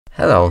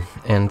Hello,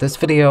 in this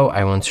video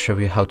I want to show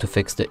you how to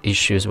fix the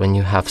issues when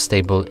you have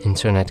stable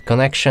internet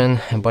connection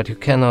but you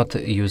cannot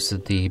use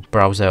the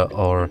browser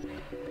or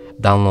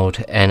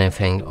download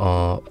anything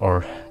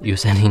or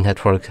use any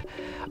network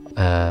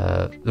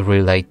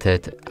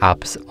related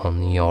apps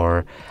on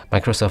your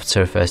Microsoft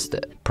Surface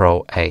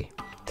Pro 8.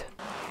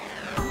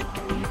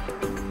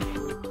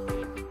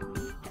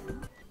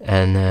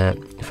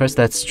 And first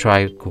let's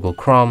try Google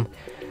Chrome.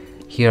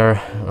 Here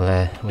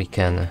we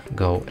can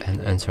go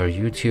and enter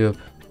YouTube.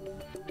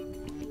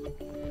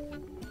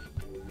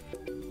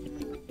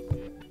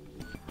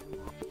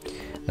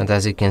 And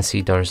as you can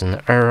see, there's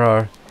an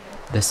error.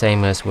 The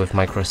same as with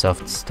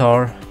Microsoft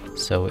Store.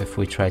 So if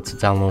we try to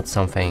download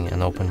something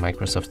and open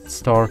Microsoft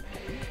Store,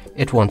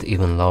 it won't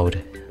even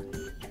load.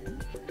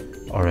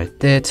 Or it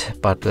did,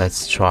 but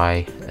let's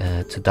try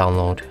to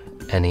download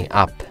any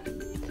app,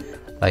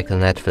 like a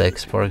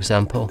Netflix, for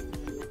example.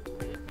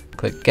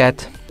 Click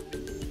Get.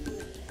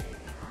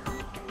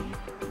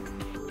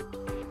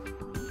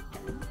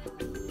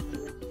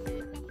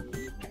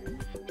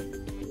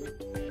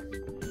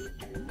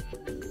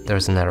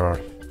 There's an error.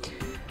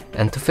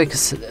 And to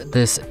fix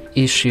this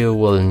issue,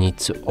 we'll need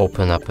to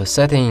open up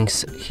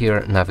settings.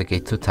 Here,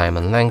 navigate to time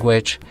and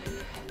language,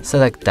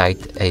 select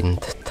date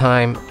and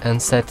time, and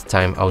set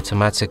time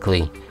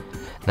automatically.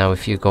 Now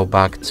if you go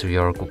back to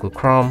your Google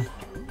Chrome,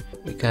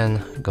 we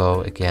can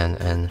go again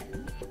and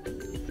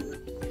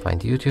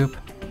find YouTube.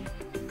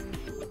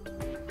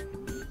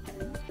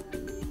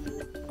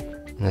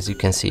 And as you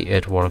can see,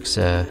 it works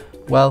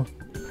well.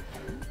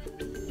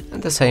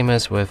 And the same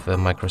as with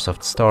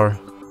Microsoft Store.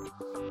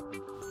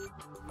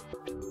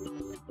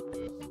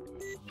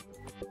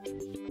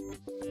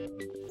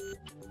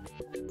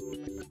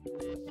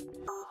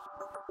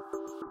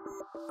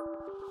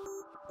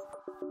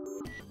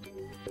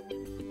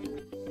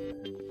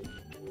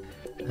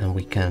 And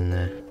we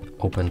can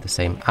open the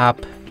same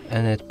app,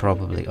 and it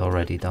probably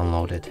already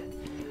downloaded,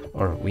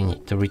 or we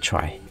need to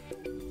retry.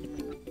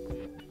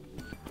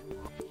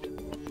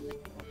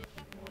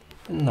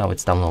 And now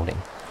it's downloading.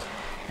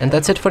 And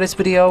that's it for this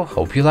video.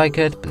 Hope you like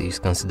it. Please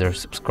consider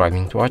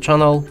subscribing to our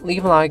channel,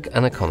 leave a like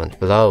and a comment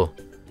below.